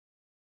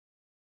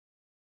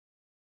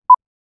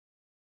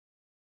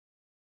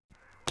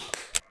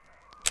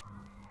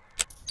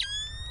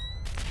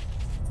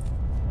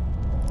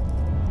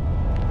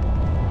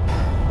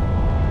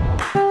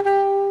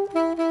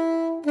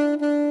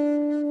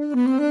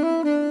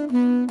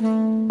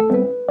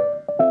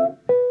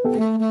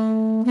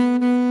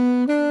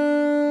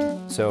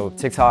So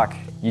TikTok,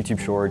 YouTube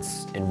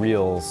Shorts, and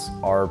Reels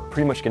are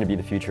pretty much going to be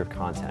the future of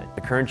content.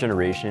 The current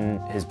generation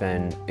has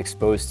been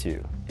exposed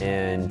to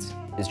and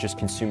is just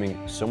consuming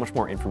so much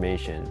more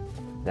information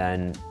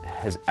than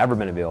has ever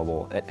been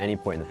available at any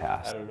point in the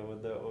past. I don't know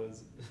what that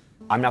was.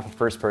 I'm not the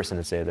first person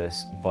to say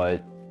this,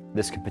 but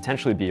this could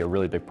potentially be a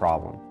really big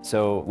problem.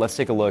 So let's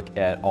take a look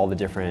at all the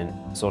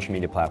different social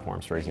media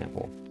platforms, for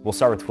example. We'll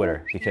start with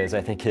Twitter because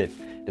I think it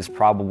is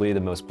probably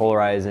the most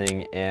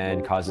polarizing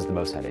and causes the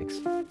most headaches.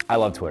 I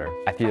love Twitter.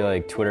 I feel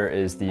like Twitter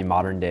is the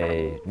modern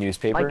day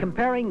newspaper. By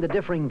comparing the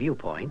differing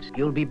viewpoints,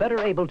 you'll be better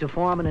able to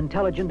form an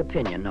intelligent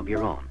opinion of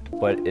your own.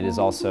 But it is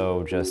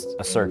also just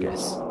a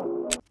circus,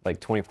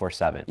 like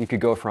 24/7. You could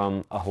go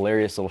from a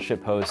hilarious little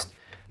shitpost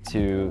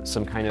to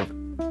some kind of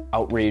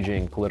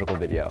outraging political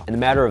video in a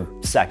matter of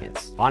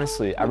seconds.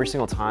 Honestly, every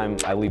single time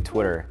I leave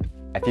Twitter,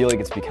 I feel like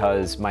it's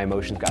because my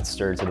emotions got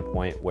stirred to the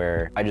point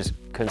where I just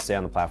couldn't stay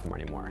on the platform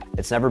anymore.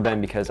 It's never been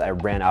because I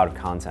ran out of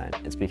content.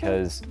 It's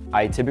because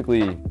I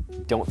typically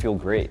don't feel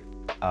great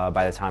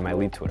by the time I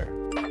leave Twitter.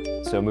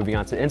 So moving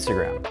on to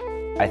Instagram,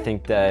 I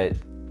think that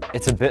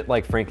it's a bit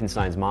like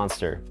Frankenstein's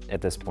monster at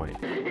this point.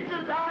 It's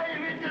alive,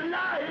 it's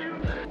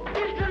alive,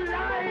 it's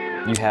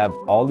alive! You have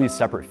all these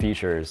separate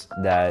features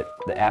that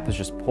the app has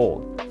just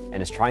pulled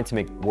and is trying to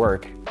make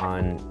work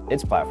on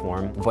its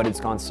platform, but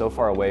it's gone so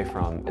far away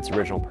from its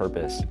original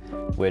purpose,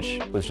 which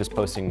was just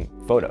posting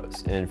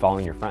photos and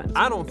following your friends.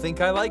 I don't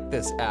think I like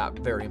this app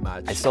very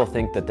much. I still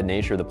think that the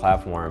nature of the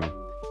platform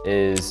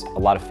is a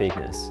lot of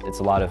fakeness. It's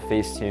a lot of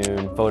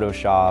Facetune,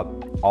 Photoshop,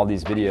 all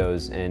these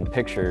videos and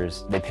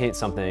pictures. They paint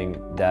something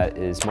that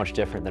is much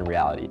different than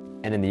reality.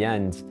 And in the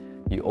end,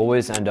 you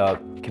always end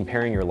up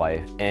comparing your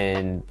life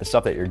and the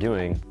stuff that you're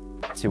doing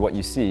to what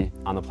you see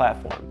on the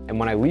platform. And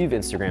when I leave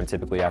Instagram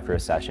typically after a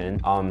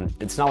session,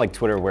 it's not like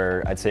Twitter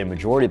where I'd say a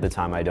majority of the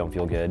time I don't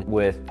feel good.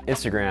 With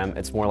Instagram,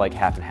 it's more like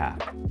half and half.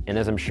 And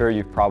as I'm sure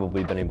you've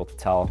probably been able to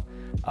tell,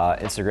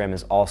 Instagram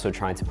is also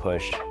trying to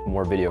push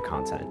more video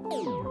content.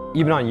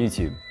 Even on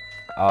YouTube,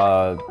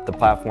 the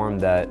platform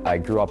that I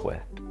grew up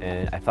with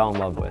and I fell in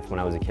love with when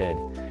I was a kid,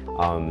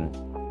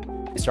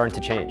 is starting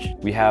to change.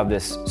 We have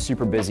this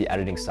super busy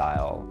editing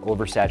style,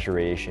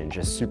 oversaturation,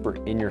 just super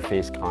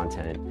in-your-face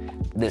content.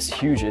 This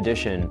huge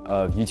addition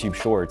of YouTube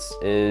Shorts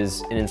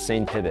is an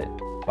insane pivot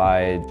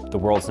by the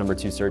world's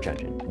 #2 search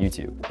engine,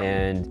 YouTube.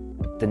 And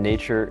the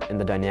nature and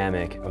the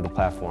dynamic of the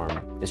platform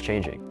is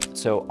changing.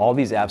 So all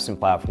these apps and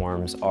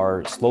platforms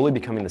are slowly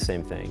becoming the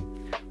same thing,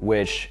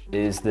 which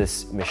is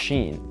this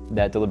machine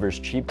that delivers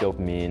cheap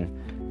dopamine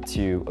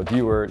to a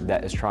viewer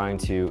that is trying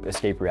to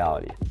escape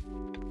reality.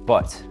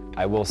 But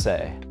I will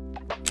say,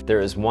 there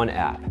is one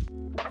app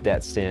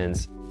that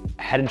stands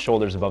head and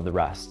shoulders above the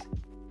rest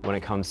when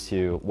it comes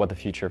to what the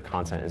future of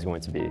content is going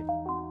to be.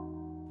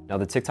 Now,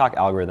 the TikTok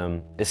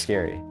algorithm is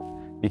scary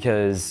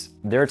because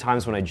there are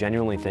times when I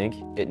genuinely think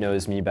it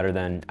knows me better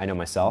than I know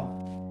myself,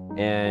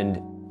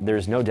 and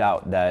there's no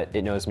doubt that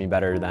it knows me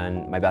better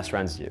than my best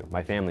friends do,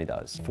 my family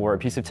does. For a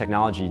piece of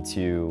technology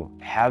to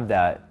have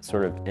that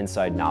sort of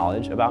inside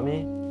knowledge about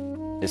me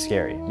is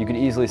scary. You could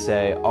easily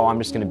say, oh, I'm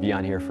just gonna be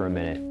on here for a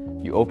minute.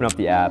 You open up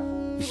the app,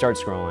 you start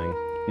scrolling,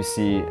 you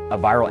see a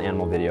viral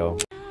animal video.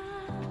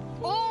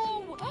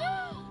 Oh,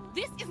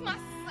 this is my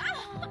son.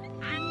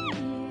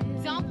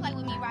 Don't play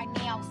with me right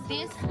now.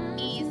 This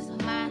is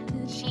my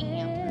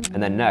jam.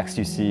 And then next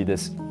you see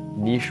this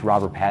niche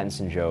Robert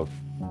Pattinson joke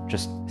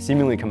just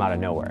seemingly come out of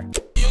nowhere.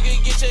 You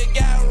can get your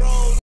guy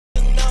rolled,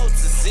 at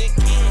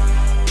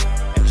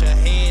your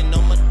head, no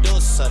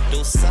Medusa.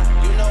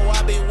 You know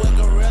I be with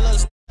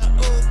gorillas.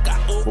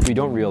 What we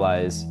don't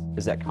realize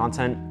is that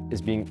content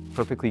is being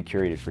perfectly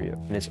curated for you,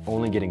 and it's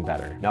only getting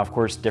better. Now, of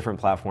course, different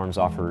platforms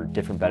offer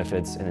different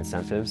benefits and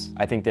incentives.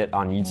 I think that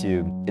on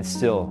YouTube, it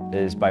still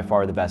is by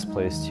far the best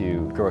place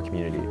to grow a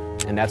community,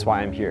 and that's why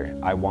I'm here.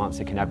 I want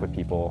to connect with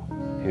people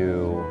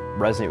who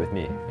resonate with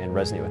me and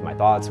resonate with my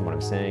thoughts and what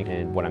I'm saying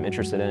and what I'm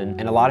interested in.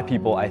 And a lot of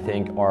people, I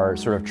think, are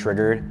sort of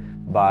triggered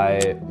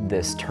by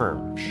this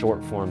term,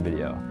 short form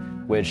video,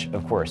 which,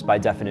 of course, by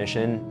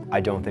definition, I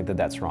don't think that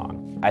that's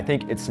wrong. I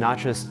think it's not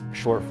just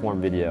short form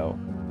video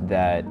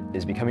that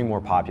is becoming more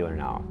popular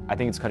now. I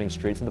think it's cutting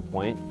straight to the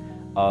point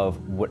of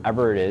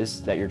whatever it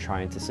is that you're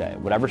trying to say,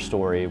 whatever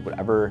story,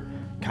 whatever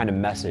kind of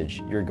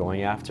message you're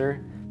going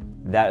after,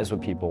 that is what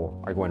people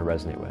are going to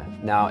resonate with.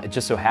 Now, it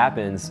just so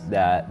happens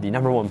that the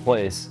 #1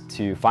 place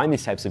to find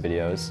these types of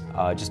videos,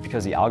 just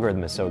because the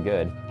algorithm is so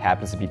good,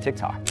 happens to be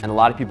TikTok. And a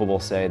lot of people will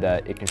say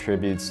that it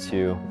contributes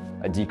to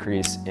a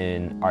decrease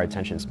in our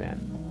attention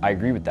span. I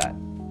agree with that.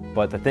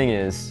 But the thing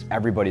is,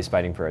 everybody's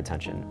fighting for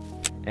attention.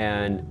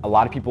 And a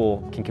lot of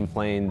people can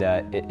complain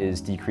that it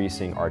is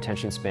decreasing our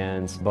attention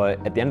spans,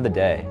 but at the end of the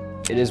day,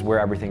 it is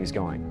where everything is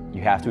going.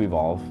 You have to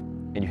evolve,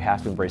 and you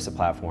have to embrace the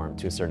platform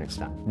to a certain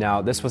extent.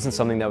 Now, this wasn't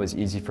something that was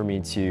easy for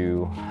me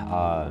to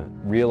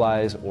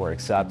realize or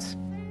accept,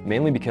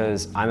 mainly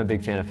because I'm a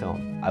big fan of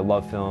film. I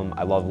love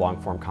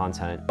long-form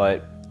content,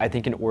 but I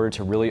think in order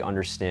to really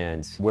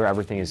understand where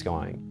everything is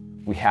going,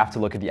 we have to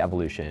look at the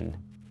evolution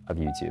of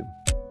YouTube.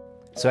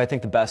 So I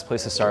think the best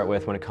place to start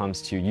with when it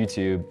comes to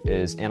YouTube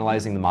is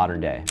analyzing the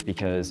modern day,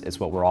 because it's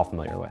what we're all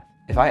familiar with.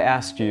 If I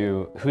asked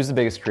you, who's the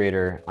biggest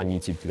creator on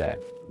YouTube today?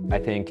 I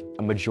think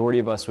a majority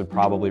of us would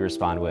probably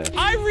respond with,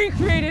 I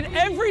recreated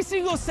every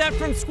single set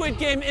from Squid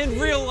Game in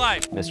real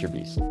life. Mr.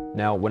 Beast.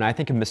 Now, when I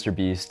think of Mr.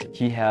 Beast,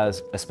 he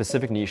has a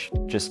specific niche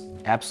just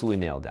absolutely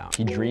nailed down.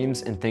 He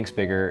dreams and thinks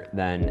bigger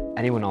than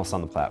anyone else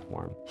on the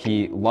platform.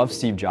 He loves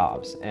Steve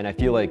Jobs, and I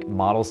feel like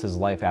models his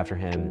life after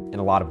him in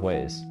a lot of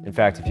ways. In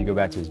fact, if you go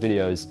back to his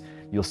videos,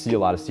 you'll see a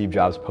lot of Steve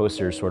Jobs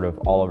posters sort of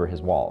all over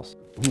his walls.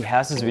 He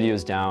has his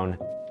videos down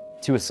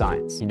to a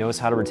science. He knows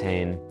how to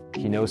retain,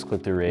 he knows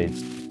click-through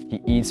rates, he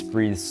eats,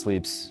 breathes,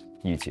 sleeps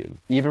YouTube.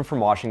 Even from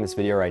watching this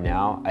video right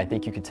now, I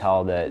think you could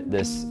tell that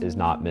this is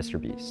not Mr.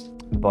 Beast.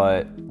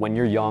 But when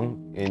you're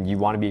young and you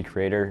want to be a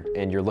creator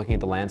and you're looking at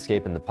the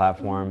landscape and the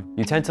platform,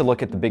 you tend to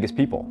look at the biggest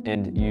people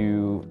and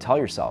you tell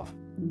yourself,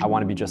 I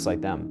want to be just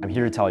like them. I'm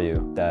here to tell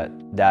you that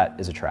that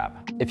is a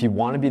trap. If you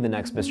want to be the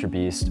next Mr.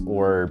 Beast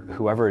or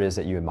whoever it is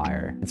that you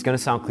admire, it's going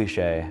to sound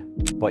cliche,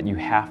 but you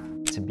have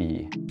to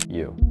be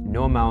you.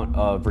 No amount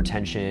of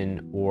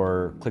retention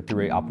or click-through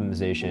rate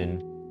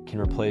optimization can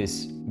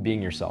replace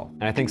being yourself.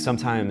 And I think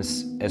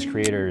sometimes as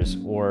creators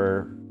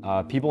or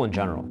people in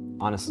general,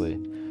 honestly,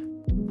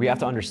 we have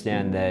to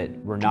understand that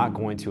we're not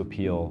going to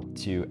appeal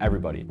to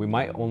everybody. We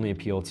might only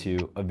appeal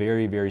to a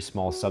very, very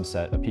small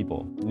subset of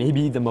people.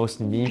 Maybe the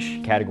most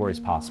niche categories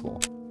possible.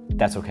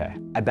 That's okay.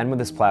 I've been with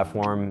this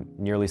platform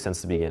nearly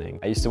since the beginning.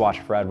 I used to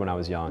watch Fred when I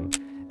was young,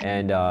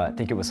 and I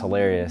think it was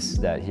hilarious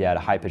that he had a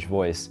high-pitched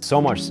voice,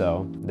 so much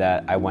so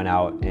that I went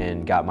out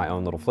and got my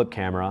own little flip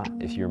camera,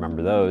 if you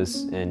remember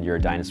those, and you're a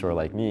dinosaur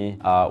like me,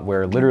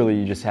 where literally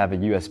you just have a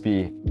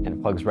USB and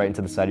it plugs right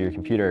into the side of your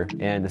computer.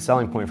 And the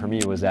selling point for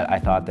me was that I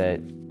thought that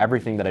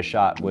everything that I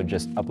shot would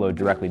just upload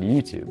directly to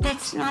YouTube.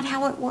 That's not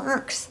how it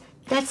works.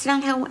 That's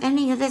not how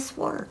any of this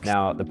works.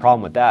 Now, the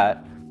problem with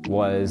that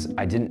was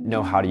I didn't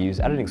know how to use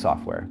editing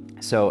software.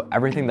 So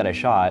everything that I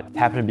shot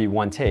happened to be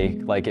one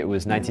take, like it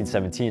was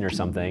 1917 or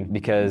something,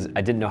 because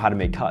I didn't know how to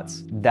make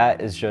cuts.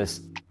 That is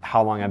just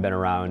how long I've been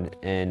around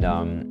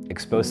and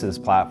exposed to this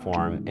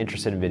platform,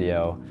 interested in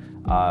video,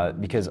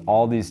 because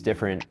all these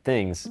different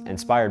things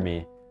inspired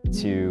me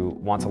to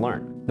want to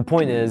learn. The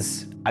point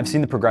is, I've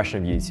seen the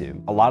progression of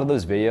YouTube. A lot of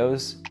those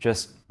videos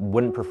just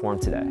wouldn't perform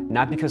today.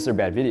 Not because they're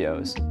bad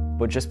videos,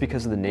 but just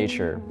because of the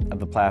nature of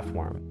the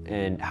platform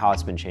and how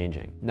it's been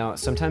changing. Now,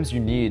 sometimes you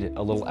need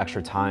a little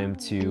extra time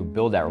to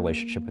build that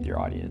relationship with your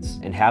audience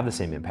and have the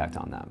same impact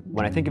on them.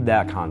 When I think of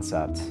that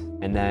concept,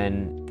 and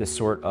then this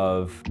sort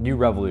of new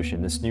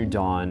revolution, this new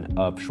dawn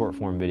of short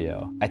form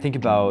video, I think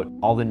about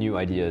all the new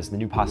ideas, the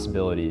new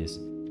possibilities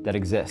that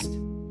exist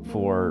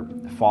for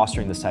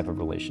fostering this type of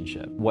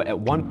relationship. What at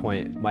one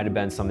point might have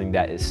been something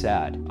that is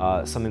sad,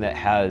 something that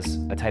has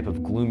a type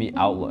of gloomy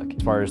outlook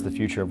as far as the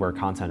future of where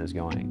content is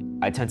going.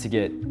 I tend to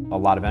get a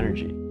lot of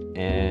energy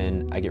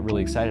and I get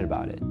really excited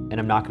about it. And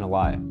I'm not gonna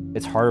lie,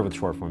 it's harder with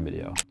short form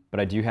video, but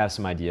I do have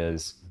some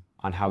ideas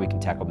on how we can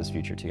tackle this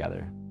future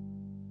together.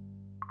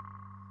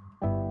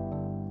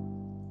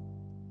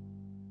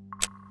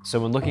 So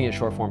when looking at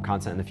short form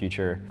content in the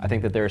future, I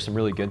think that there are some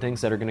really good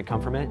things that are gonna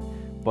come from it,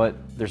 but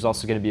there's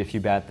also gonna be a few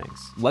bad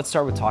things. Let's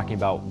start with talking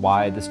about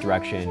why this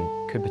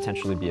direction could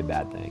potentially be a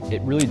bad thing.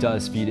 It really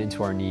does feed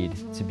into our need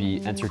to be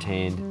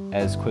entertained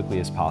as quickly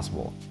as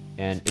possible,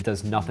 and it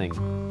does nothing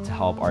to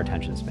help our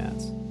attention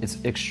spans.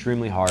 It's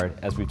extremely hard,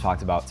 as we've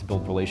talked about, to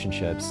build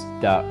relationships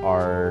that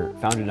are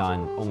founded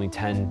on only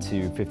 10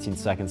 to 15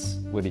 seconds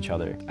with each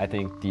other. I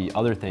think the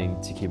other thing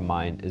to keep in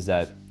mind is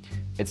that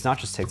it's not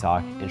just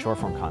TikTok and short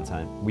form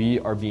content. We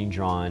are being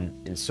drawn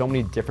in so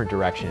many different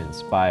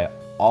directions by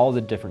all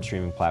the different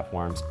streaming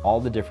platforms, all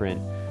the different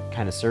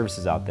kind of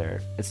services out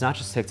there. It's not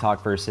just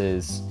TikTok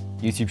versus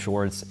YouTube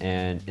Shorts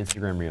and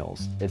Instagram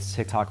Reels. It's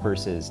TikTok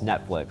versus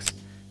Netflix,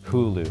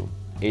 Hulu,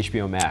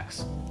 HBO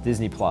Max,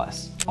 Disney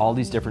Plus. All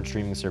these different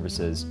streaming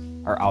services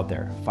are out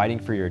there fighting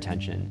for your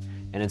attention,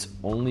 and it's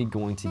only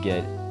going to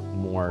get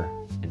more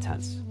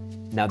intense.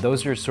 Now,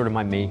 those are sort of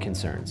my main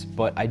concerns,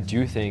 but I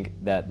do think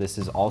that this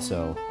is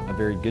also a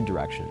very good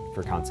direction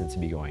for content to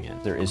be going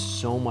in. There is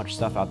so much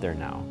stuff out there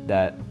now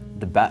that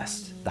the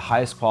best, the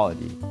highest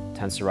quality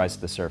tends to rise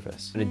to the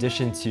surface. In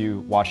addition to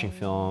watching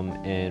film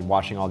and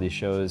watching all these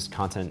shows,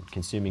 content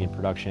consuming and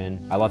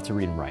production, I love to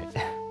read and write.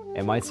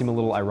 It might seem a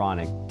little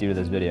ironic due to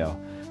this video,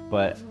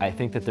 but I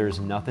think that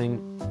there's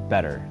nothing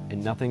better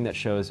and nothing that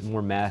shows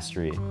more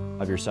mastery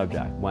of your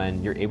subject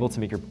when you're able to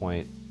make your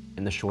point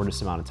in the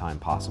shortest amount of time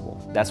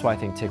possible. That's why I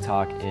think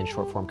TikTok and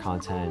short form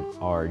content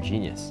are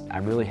genius.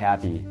 I'm really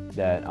happy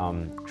that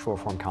short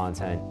form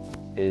content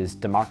is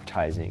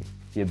democratizing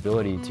the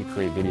ability to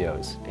create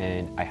videos,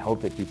 and I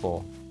hope that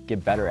people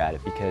get better at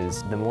it,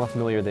 because the more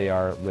familiar they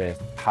are with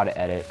how to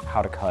edit,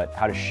 how to cut,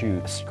 how to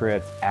shoot,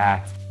 script,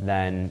 act,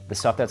 then the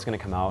stuff that's going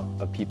to come out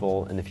of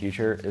people in the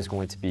future is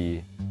going to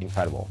be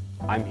incredible.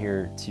 I'm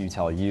here to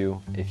tell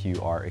you, if you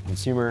are a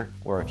consumer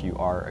or if you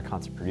are a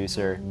content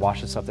producer,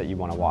 watch the stuff that you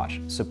want to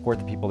watch, support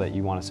the people that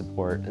you want to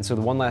support. And so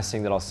the one last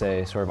thing that I'll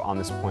say sort of on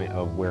this point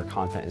of where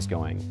content is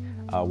going,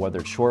 whether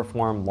it's short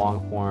form,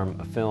 long form,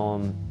 a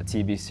film, a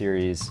TV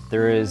series,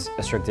 there is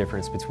a strict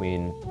difference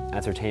between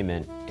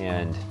entertainment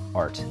and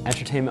art.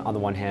 Entertainment, on the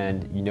one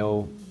hand, you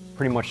know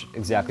pretty much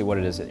exactly what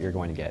it is that you're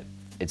going to get.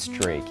 It's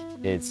Drake,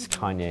 it's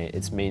Kanye,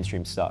 it's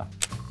mainstream stuff.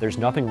 There's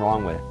nothing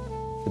wrong with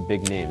the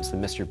big names, the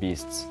Mr.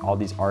 Beasts, all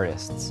these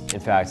artists. In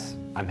fact,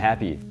 I'm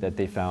happy that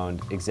they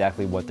found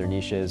exactly what their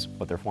niche is,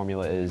 what their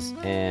formula is,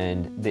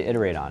 and they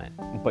iterate on it.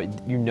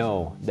 But you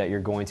know that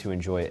you're going to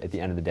enjoy it at the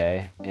end of the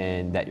day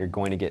and that you're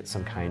going to get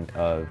some kind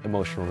of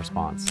emotional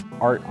response.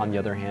 Art, on the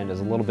other hand,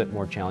 is a little bit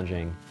more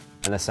challenging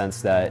in the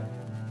sense that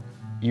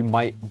you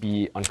might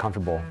be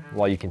uncomfortable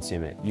while you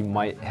consume it. You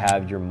might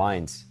have your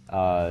mind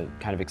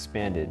kind of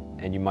expanded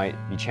and you might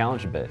be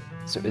challenged a bit.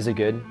 So is it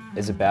good?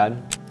 Is it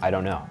bad? I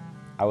don't know.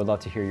 I would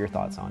love to hear your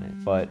thoughts on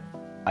it, but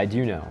I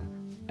do know,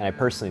 and I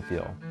personally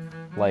feel,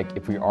 like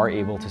if we are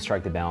able to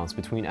strike the balance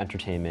between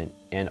entertainment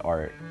and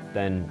art,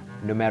 then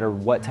no matter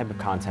what type of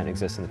content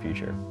exists in the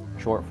future,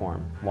 short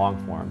form, long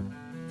form,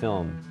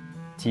 film,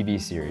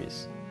 TV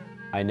series,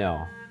 I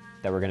know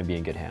that we're gonna be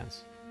in good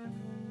hands.